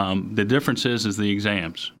 The difference is the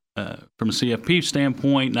exams. From a CFP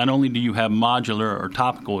standpoint, not only do you have modular or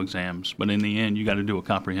topical exams, but in the end, you got to do a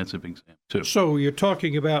comprehensive exam too. So you're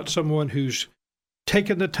talking about someone who's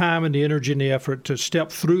taken the time and the energy and the effort to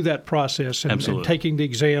step through that process and taking the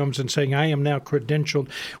exams and saying, I am now credentialed.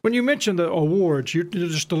 When you mention the awards, you're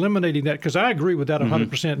just eliminating that, because I agree with that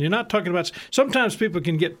 100%. You're not talking about, sometimes people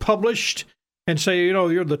can get published and say,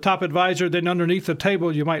 you're the top advisor, then underneath the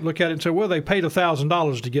table you might look at it and say, well, they paid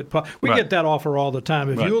 $1,000 to get we get that offer all the time.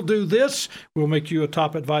 If you'll do this, we'll make you a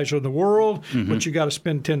top advisor in the world, but you got to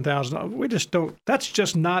spend $10,000. We just don't. That's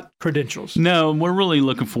just not credentials. No, we're really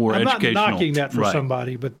looking for educational. I'm not knocking that for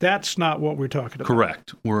somebody, but that's not what we're talking about.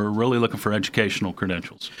 Correct. We're really looking for educational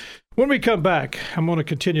credentials. When we come back, I'm going to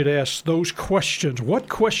continue to ask those questions. What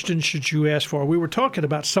questions should you ask for? We were talking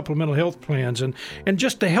about supplemental health plans and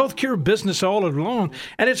just the healthcare business all along,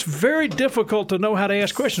 and it's very difficult to know how to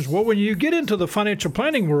ask questions. Well, when you get into the financial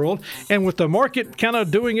planning world and with the market kind of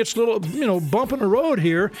doing its little, bump in the road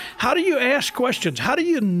here, how do you ask questions? How do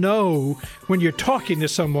you know when you're talking to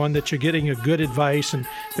someone that you're getting a good advice and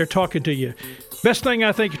they're talking to you? Best thing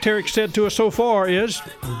I think Tarek said to us so far is,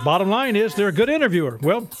 bottom line is, they're a good interviewer.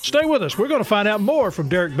 Well, stay with us. We're going to find out more from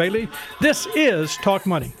Derek Bailey. This is Talk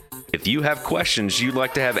Money. If you have questions you'd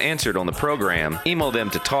like to have answered on the program, email them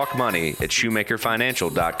to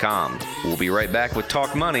talkmoney@shoemakerfinancial.com. We'll be right back with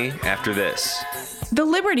Talk Money after this. The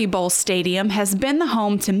Liberty Bowl Stadium has been the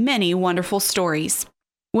home to many wonderful stories.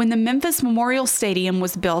 When the Memphis Memorial Stadium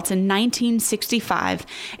was built in 1965,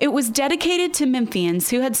 it was dedicated to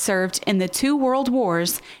Memphians who had served in the 2 World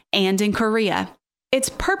Wars and in Korea. Its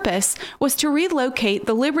purpose was to relocate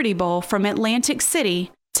the Liberty Bowl from Atlantic City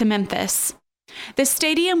to Memphis. The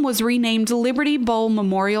stadium was renamed Liberty Bowl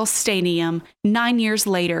Memorial Stadium 9 years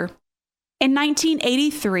later. In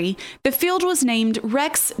 1983, the field was named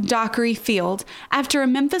Rex Dockery Field after a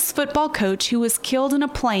Memphis football coach who was killed in a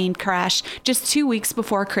plane crash just 2 weeks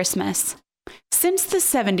before Christmas. Since the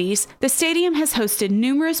 70s, the stadium has hosted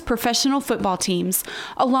numerous professional football teams,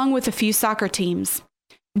 along with a few soccer teams.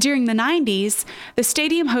 During the 90s, the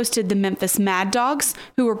stadium hosted the Memphis Mad Dogs,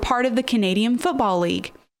 who were part of the Canadian Football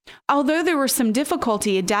League. Although there was some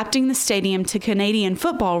difficulty adapting the stadium to Canadian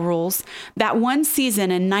football rules, that one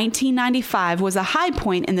season in 1995 was a high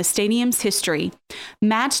point in the stadium's history,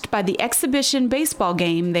 matched by the exhibition baseball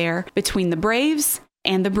game there between the Braves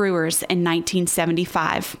and the Brewers in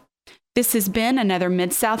 1975. This has been another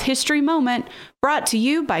Mid-South History Moment brought to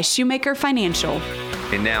you by Shoemaker Financial.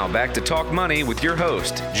 And now back to Talk Money with your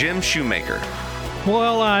host, Jim Shoemaker.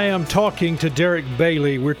 Well, I am talking to Derek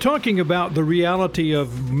Bailey. We're talking about the reality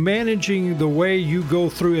of managing the way you go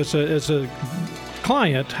through as a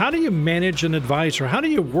client. How do you manage an advisor? How do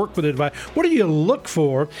you work with an advisor? What do you look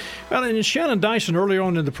for? Well, and Shannon Dyson earlier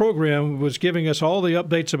on in the program was giving us all the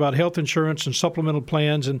updates about health insurance and supplemental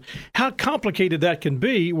plans and how complicated that can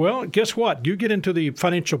be. Well, guess what? You get into the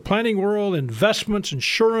financial planning world, investments,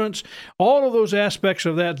 insurance, all of those aspects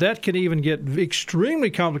of that can even get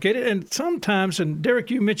extremely complicated. And sometimes, and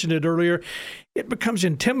Derek, you mentioned it earlier, it becomes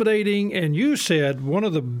intimidating, and you said one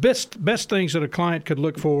of the best things that a client could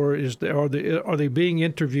look for is are they being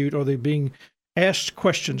interviewed, are they being asked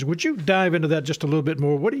questions? Would you dive into that just a little bit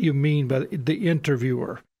more? What do you mean by the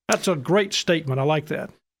interviewer? That's a great statement. I like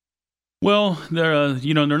that. Well, they're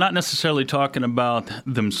not necessarily talking about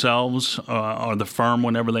themselves or the firm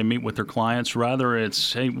whenever they meet with their clients. Rather,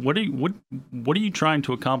 it's, hey, what are you trying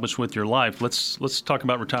to accomplish with your life? Let's talk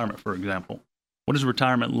about retirement, for example. What does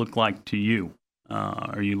retirement look like to you?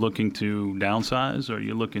 Are you looking to downsize? Are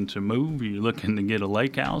you looking to move? Are you looking to get a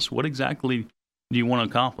lake house? What exactly do you want to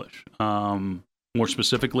accomplish? More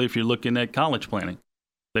specifically, if you're looking at college planning,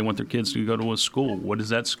 they want their kids to go to a school. What is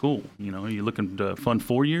that school? Are you looking to fund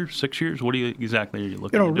 4 years, 6 years? What exactly are you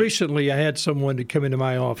looking to do? Recently I had someone to come into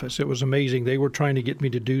my office. It was amazing. They were trying to get me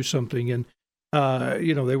to do something, and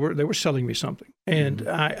they were selling me something. And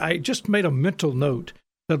I just made a mental note.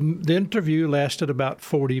 The interview lasted about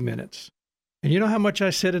 40 minutes. And you know how much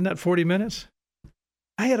I said in that 40 minutes?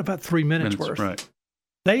 I had about 3 minutes worth. Right.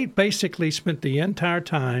 They basically spent the entire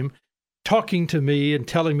time talking to me and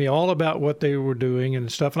telling me all about what they were doing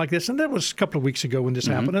and stuff like this. And that was a couple of weeks ago when this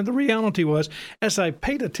happened. And the reality was, as I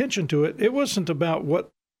paid attention to it, it wasn't about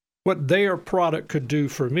what their product could do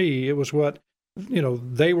for me. It was what,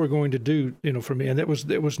 they were going to do, for me. And it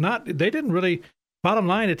was not, they didn't really, bottom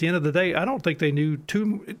line, at the end of the day, I don't think they knew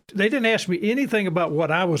they didn't ask me anything about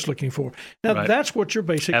what I was looking for. Now, That's what you're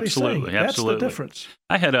basically saying. That's the difference.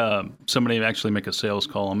 I had somebody actually make a sales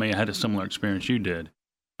call on me. I had a similar experience you did.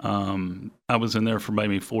 I was in there for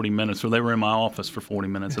maybe 40 minutes, or they were in my office for 40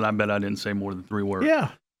 minutes, and I bet I didn't say more than 3 words. Yeah.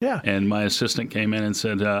 And my assistant came in and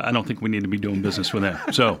said, I don't think we need to be doing business with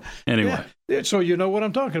that. So anyway. Yeah. So you know what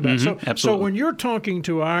I'm talking about. Absolutely. So when you're talking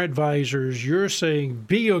to our advisors, you're saying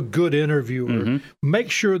be a good interviewer. Make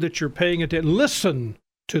sure that you're paying attention. Listen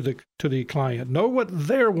to the client. Know what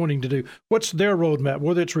they're wanting to do. What's their roadmap,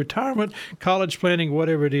 whether it's retirement, college planning,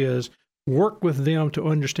 whatever it is. work with them to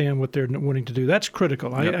understand what they're wanting to do. That's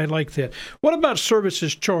critical. I like that. What about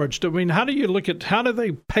services charged? I mean, how do you look at, how do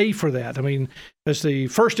they pay for that? I mean, as the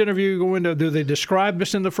first interview go into, do they describe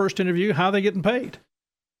this in the first interview? How are they getting paid?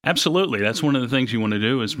 Absolutely. That's one of the things you want to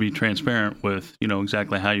do is be transparent with,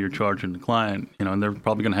 exactly how you're charging the client. And they're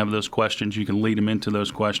probably going to have those questions. You can lead them into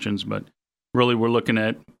those questions, but really we're looking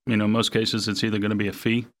at, in most cases, it's either going to be a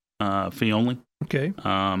fee only. Okay.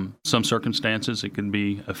 Some circumstances, it could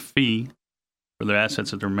be a fee for their assets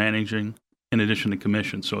that they're managing in addition to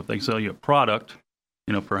commission. So if they sell you a product,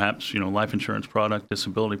 perhaps, life insurance product,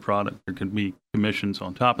 disability product, there could be commissions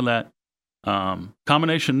on top of that.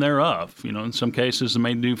 Combination thereof, in some cases they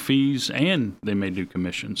may do fees and they may do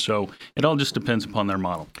commissions. So it all just depends upon their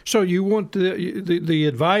model. So you want the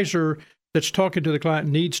advisor that's talking to the client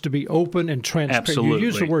needs to be open and transparent. Absolutely. You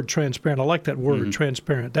use the word transparent. I like that word,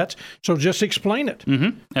 transparent. So just explain it.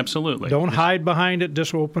 Absolutely. Don't hide behind it.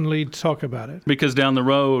 Just openly talk about it. Because down the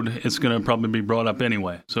road, it's going to probably be brought up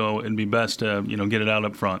anyway. So it'd be best to, get it out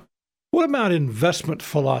up front. What about investment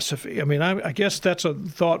philosophy? I mean, I guess that's a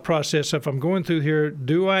thought process. If I'm going through here,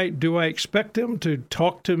 do I expect them to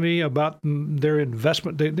talk to me about their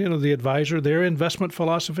investment, the advisor, their investment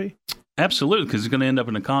philosophy? Absolutely, because it's going to end up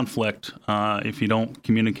in a conflict if you don't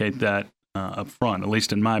communicate that up front. At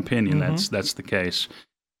least in my opinion, that's the case.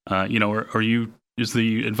 Is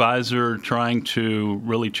the advisor trying to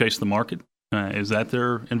really chase the market? Is that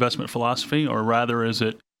their investment philosophy, or rather, is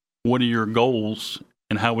it what are your goals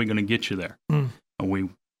and how are we going to get you there? Are we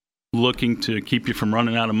looking to keep you from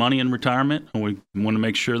running out of money in retirement? And we want to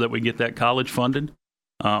make sure that we get that college funded?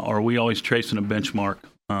 Or are we always chasing a benchmark?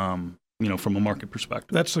 From a market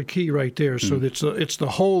perspective. That's the key right there. So it's the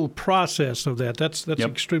whole process of that. That's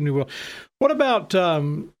extremely well. What about,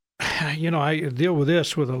 I deal with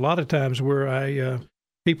this with a lot of times where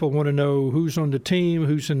people want to know who's on the team,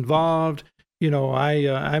 who's involved.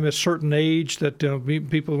 I'm a certain age that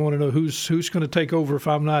people want to know who's going to take over if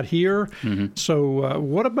I'm not here. So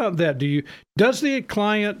what about that? Does the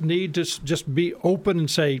client need to just be open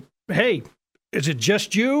and say, hey, is it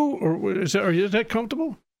just you, or is that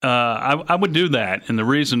comfortable? I would do that, and the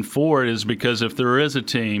reason for it is because if there is a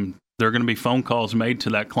team, there are going to be phone calls made to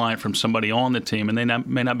that client from somebody on the team, and they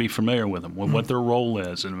may not be familiar with them, with what their role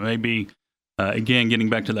is, and it may be, again, getting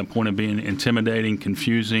back to that point of being intimidating,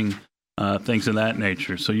 confusing, things of that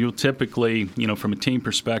nature. So you'll typically, from a team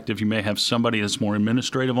perspective, you may have somebody that's more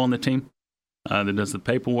administrative on the team that does the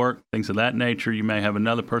paperwork, things of that nature. You may have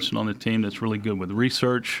another person on the team that's really good with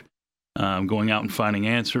research, going out and finding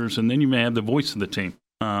answers, and then you may have the voice of the team.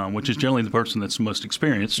 Which is generally the person that's the most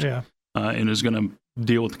experienced and is going to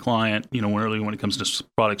deal with the client, when it comes to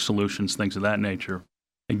product solutions, things of that nature.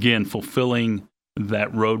 Again, fulfilling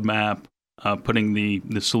that roadmap, putting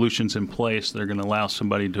the solutions in place that are going to allow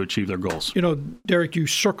somebody to achieve their goals. Derek, you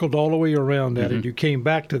circled all the way around that and you came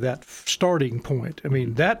back to that starting point. I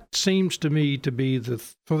mean, that seems to me to be the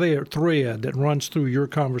thread that runs through your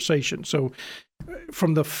conversation. So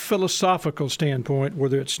from the philosophical standpoint,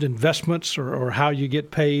 whether it's investments or how you get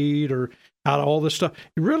paid or how all this stuff,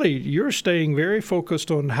 really you're staying very focused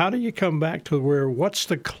on how do you come back to where what's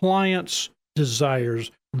the client's desires,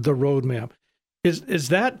 the roadmap. Is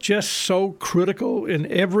that just so critical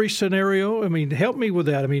in every scenario? I mean, help me with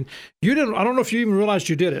that. I mean, I don't know if you even realized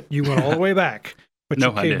you did it. You went all the way back. But no,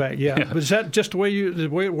 you came back. Yeah. But is that just the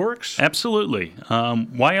way it works? Absolutely.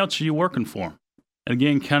 Why else are you working for them?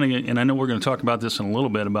 Again, and I know we're going to talk about this in a little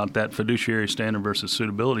bit about that fiduciary standard versus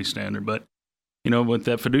suitability standard, but, with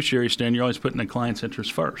that fiduciary standard, you're always putting the client's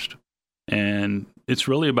interest first. And it's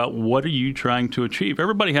really about what are you trying to achieve?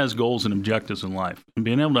 Everybody has goals and objectives in life. And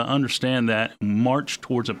being able to understand that, march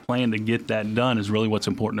towards a plan to get that done is really what's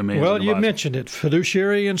important to me. Well, you mentioned it,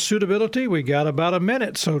 fiduciary and suitability. We got about a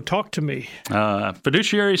minute, so talk to me.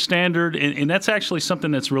 Fiduciary standard, and that's actually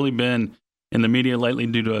something that's really been in the media lately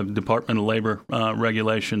due to Department of Labor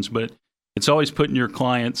regulations, but it's always putting your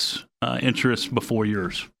client's interests before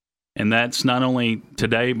yours. And that's not only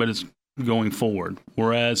today, but it's going forward.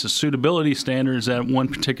 Whereas a suitability standard is at one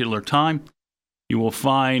particular time, you will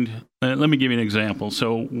find, let me give you an example.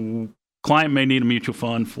 So client may need a mutual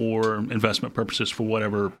fund for investment purposes for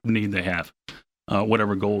whatever need they have,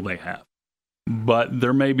 whatever goal they have. But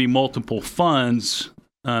there may be multiple funds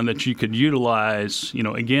that you could utilize.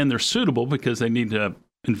 Again, they're suitable because they need to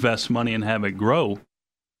invest money and have it grow,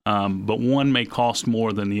 but one may cost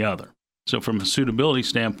more than the other. So from a suitability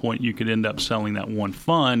standpoint, you could end up selling that one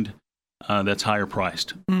fund that's higher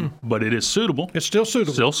priced, but it is suitable. It's still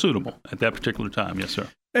suitable. Still suitable at that particular time, yes, sir.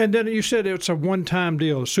 And then you said it's a one-time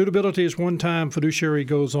deal. Suitability is one-time. Fiduciary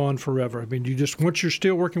goes on forever. I mean, once you're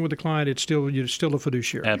still working with the client, you're still a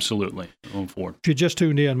fiduciary. Absolutely. Going forward. If you just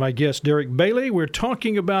tuned in, my guest, Derek Bailey, we're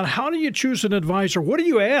talking about how do you choose an advisor? What do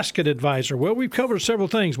you ask an advisor? Well, we've covered several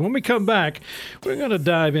things. When we come back, we're going to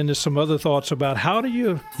dive into some other thoughts about how do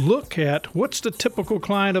you look at what's the typical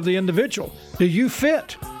client of the individual? Do you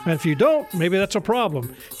fit? And if you don't, maybe that's a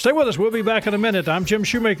problem. Stay with us. We'll be back in a minute. I'm Jim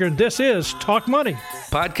Shoemaker, and this is Talk Money.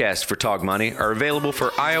 Podcasts for Talk Money are available for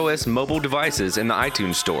iOS mobile devices in the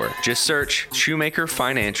iTunes Store. Just search Shoemaker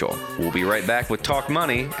Financial. We'll be right back with Talk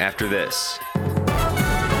Money after this.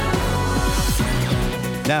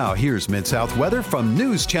 Now, here's Mid-South weather from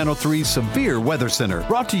News Channel 3's Severe Weather Center.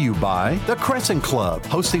 Brought to you by the Crescent Club,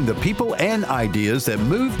 hosting the people and ideas that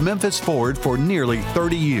moved Memphis forward for nearly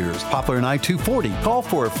 30 years. Poplar and I-240. Call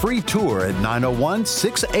for a free tour at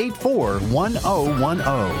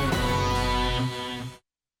 901-684-1010.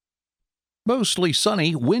 Mostly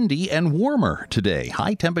sunny, windy, and warmer today.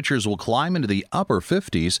 High temperatures will climb into the upper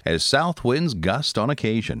 50s as south winds gust on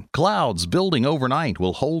occasion. Clouds building overnight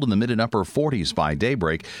will hold in the mid and upper 40s by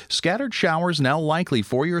daybreak. Scattered showers now likely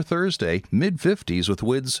for your Thursday, mid-50s with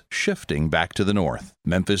winds shifting back to the north.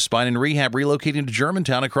 Memphis Spine and Rehab relocating to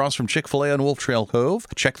Germantown across from Chick-fil-A on Wolf Trail Cove.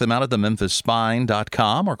 Check them out at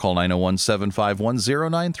thememphisspine.com or call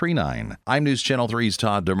 901-751-0939. I'm News Channel 3's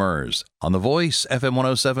Todd Demers. On The Voice, FM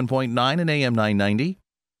 107.9 and AM 990.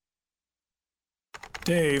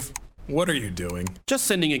 Dave, what are you doing? Just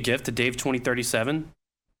sending a gift to Dave 2037.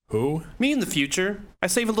 Who? Me in the future. I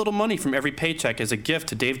save a little money from every paycheck as a gift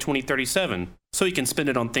to Dave 2037, so he can spend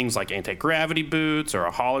it on things like anti-gravity boots or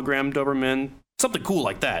a hologram Doberman, something cool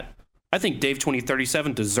like that. I think Dave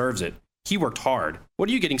 2037 deserves it. He worked hard. What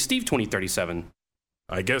are you getting Steve 2037?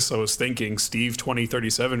 I guess I was thinking Steve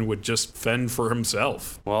 2037 would just fend for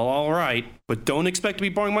himself. Well, all right, but don't expect to be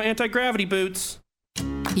borrowing my anti-gravity boots.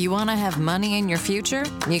 You want to have money in your future?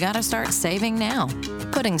 You got to start saving now.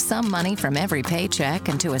 Putting some money from every paycheck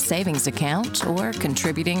into a savings account or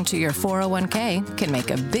contributing to your 401k can make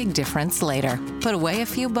a big difference later. Put away a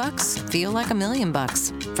few bucks, feel like $1 million.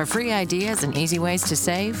 For free ideas and easy ways to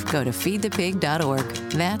save, go to feedthepig.org.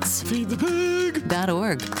 That's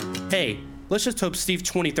feedthepig.org. Hey, let's just hope Steve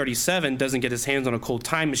 2037 doesn't get his hands on a cold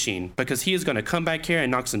time machine, because he is going to come back here and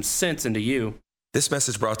knock some sense into you. This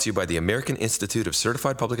message brought to you by the American Institute of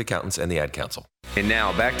Certified Public Accountants and the Ad Council. And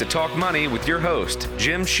now back to Talk Money with your host,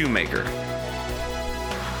 Jim Shoemaker.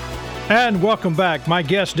 And welcome back. My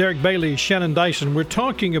guest, Derek Bailey, Shannon Dyson. We're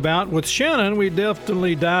talking about, with Shannon, we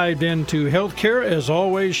definitely dived into healthcare. As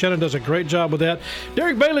always, Shannon does a great job with that.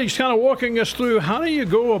 Derek Bailey's kind of walking us through how do you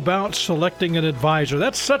go about selecting an advisor.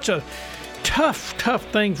 That's such a tough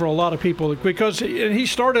thing for a lot of people, because he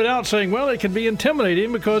started out saying, well, it can be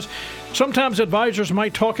intimidating because sometimes advisors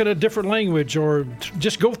might talk in a different language or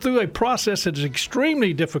just go through a process that's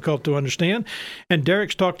extremely difficult to understand. And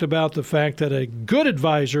Derek's talked about the fact that a good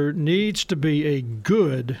advisor needs to be a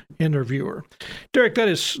good interviewer. Derek, that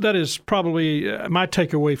is probably my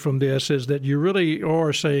takeaway from this, is that you really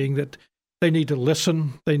are saying that they need to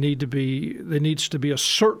listen. There needs to be a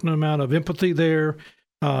certain amount of empathy there.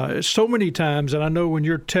 So many times, and I know when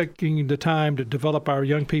you're taking the time to develop our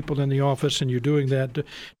young people in the office, and you're doing that,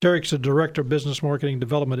 Derek's the Director of Business Marketing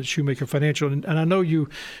Development at Shoemaker Financial, and I know you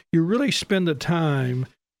really spend the time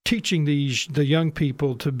teaching the young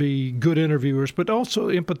people to be good interviewers, but also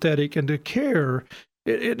empathetic and to care,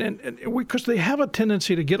 because they have a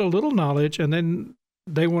tendency to get a little knowledge and then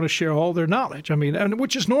they want to share all their knowledge. I mean, and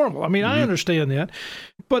which is normal. I mean, I understand that,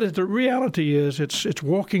 but the reality is, it's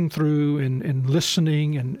walking through and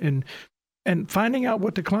listening and finding out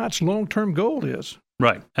what the client's long-term goal is.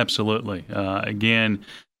 Right, absolutely. Again,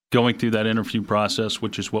 going through that interview process,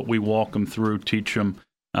 which is what we walk them through, teach them.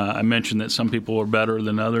 I mentioned that some people are better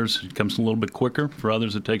than others. It comes a little bit quicker. For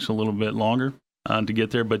others, it takes a little bit longer to get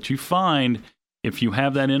there. But you find, if you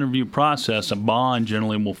have that interview process, a bond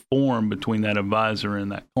generally will form between that advisor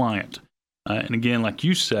and that client. And again, like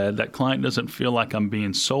you said, that client doesn't feel like I'm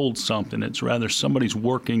being sold something. It's rather somebody's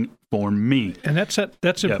working for me. And that's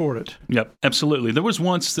important. Yep, absolutely. There was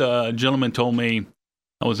once a gentleman told me,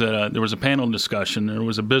 there was a panel discussion. There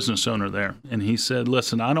was a business owner there. And he said,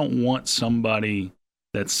 listen, I don't want somebody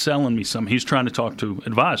that's selling me something. He's trying to talk to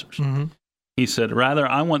advisors. Mm-hmm. He said, rather,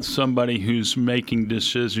 I want somebody who's making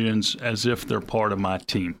decisions as if they're part of my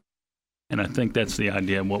team. And I think that's the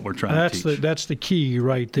idea of what we're trying to teach. That's the key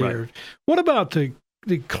right there. Right. What about the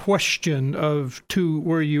question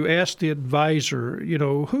where you ask the advisor,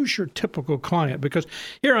 who's your typical client? Because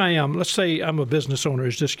here I am, let's say I'm a business owner,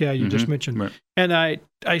 as this guy you just mentioned. Right. And I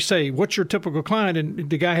say, what's your typical client? And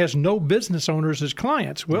the guy has no business owners as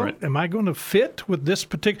clients. Well, Right. am I going to fit with this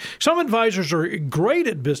particular? Some advisors are great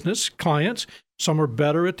at business clients. Some are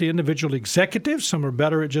better at the individual executives. Some are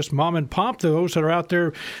better at just mom and pop. Those that are out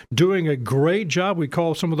there doing a great job, we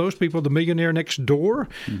call some of those people the millionaire next door.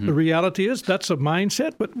 Mm-hmm. The reality is that's a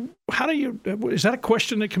mindset. But is that a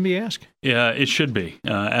question that can be asked? Yeah, it should be.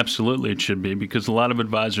 Absolutely, it should be, because a lot of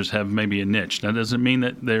advisors have maybe a niche. That doesn't mean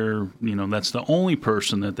that that's the only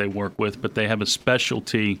person that they work with, but they have a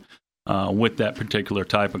specialty with that particular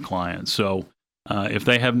type of client. So if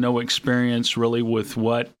they have no experience really with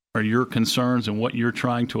what are your concerns and what you're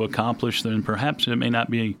trying to accomplish, then perhaps it may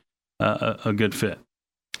not be a good fit.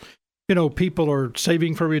 People are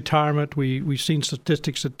saving for retirement. We've seen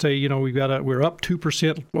statistics that say, we're up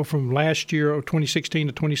 2% from last year, 2016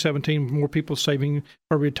 to 2017. More people saving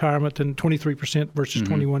for retirement than 23% versus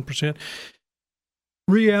 21%.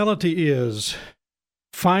 Reality is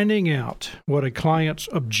finding out what a client's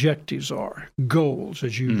objectives are, goals,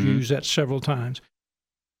 as you've used that several times.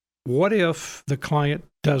 What if the client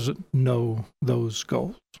doesn't know those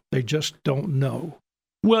goals? They just don't know.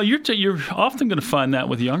 Well, you're often going to find that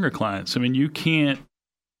with younger clients. I mean,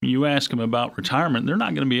 you ask them about retirement, they're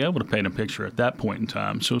not going to be able to paint a picture at that point in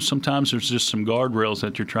time. So sometimes there's just some guardrails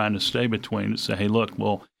that you're trying to stay between and say, hey, look,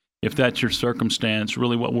 well, if that's your circumstance,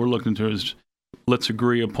 really what we're looking to is let's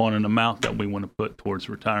agree upon an amount that we want to put towards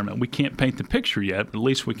retirement. We can't paint the picture yet, but at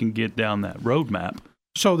least we can get down that roadmap.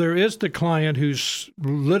 So there is the client who's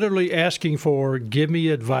literally asking for, give me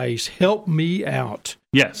advice, help me out.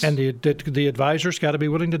 Yes. And the advisor's got to be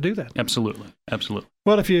willing to do that. Absolutely. Absolutely.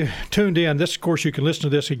 Well, if you tuned in, of course, you can listen to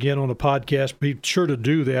this again on the podcast. Be sure to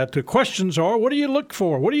do that. The questions are, what do you look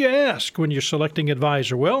for? What do you ask when you're selecting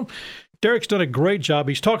advisor? Well, Derek's done a great job.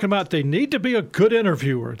 He's talking about they need to be a good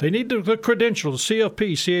interviewer. They need the credentials,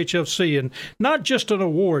 CFP, CHFC, and not just an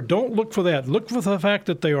award. Don't look for that. Look for the fact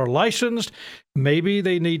that they are licensed. Maybe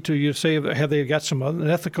they need to, you say, have they got some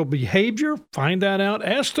unethical behavior? Find that out.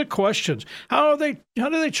 Ask the questions. How do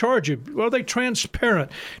they charge you? Are they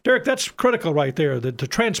transparent? Derek, that's critical right there. The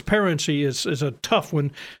transparency is a tough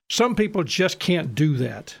one. Some people just can't do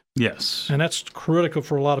that. Yes. And that's critical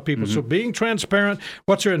for a lot of people. So being transparent,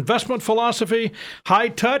 what's their investment philosophy? High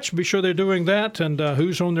touch, be sure they're doing that, and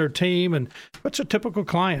who's on their team, and what's a typical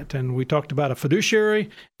client. And we talked about a fiduciary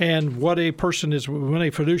and what a person is when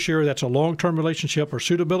a fiduciary, that's a long-term relationship or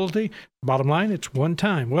suitability. Bottom line, it's one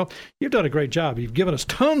time. Well, you've done a great job. You've given us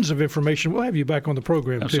tons of information. We'll have you back on the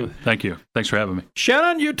program, Absolutely. too. Thank you. Thanks for having me.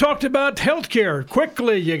 Shannon, you talked about healthcare.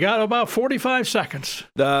 Quickly, you got about 45 seconds.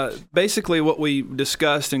 Basically, what we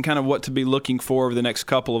discussed and kind of what to be looking for over the next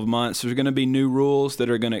couple of months, there's going to be new rules that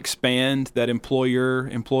are going to expand that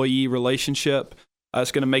employer-employee relationship.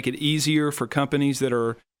 It's going to make it easier for companies that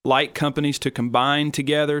are like companies to combine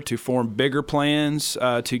together to form bigger plans,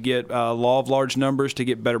 to get law of large numbers, to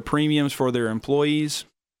get better premiums for their employees.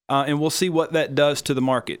 And we'll see what that does to the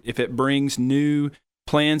market. If it brings new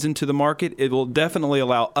plans into the market, it will definitely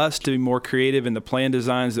allow us to be more creative in the plan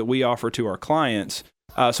designs that we offer to our clients.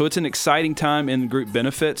 So it's an exciting time in group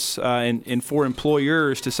benefits and for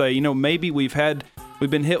employers to say, maybe we've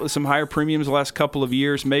been hit with some higher premiums the last couple of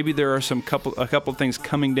years. Maybe there are a couple of things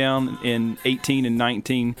coming down in 18 and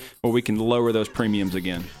 19 where we can lower those premiums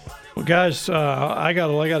again. Well, guys, I got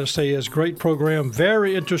to say is great program,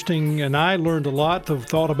 very interesting, and I learned a lot. Of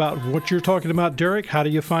thought about what you're talking about, Derek. How do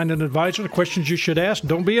you find an advisor? The questions you should ask.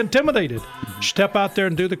 Don't be intimidated. Step out there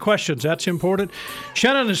and do the questions. That's important.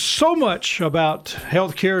 Shannon is so much about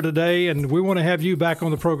healthcare today, and we want to have you back on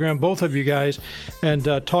the program, both of you guys, and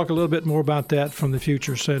talk a little bit more about that from the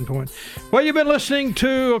future standpoint. Well, you've been listening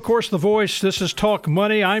to, of course, The Voice. This is Talk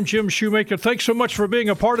Money. I'm Jim Shoemaker. Thanks so much for being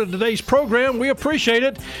a part of today's program. We appreciate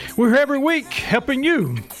it. We're here every week helping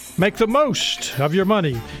you make the most of your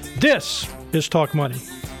money. This is Talk Money.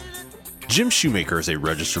 Jim Shoemaker is a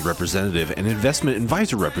registered representative and investment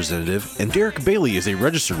advisor representative, and Derek Bailey is a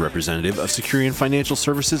registered representative of Securian Financial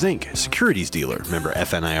Services, Inc., securities dealer, member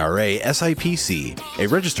FNIRA, SIPC, a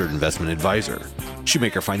registered investment advisor.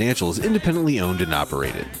 Shoemaker Financial is independently owned and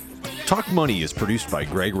operated. Talk Money is produced by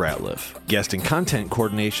Greg Ratliff. Guest and content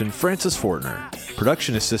coordination, Francis Fortner.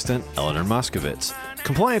 Production assistant, Eleanor Moskovitz.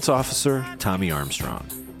 Compliance officer, Tommy Armstrong.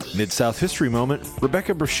 Mid-South History Moment,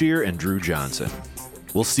 Rebecca Brashear and Drew Johnson.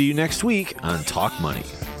 We'll see you next week on Talk Money.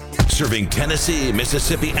 Serving Tennessee,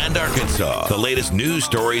 Mississippi, and Arkansas. The latest news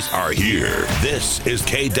stories are here. This is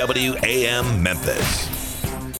KWAM Memphis.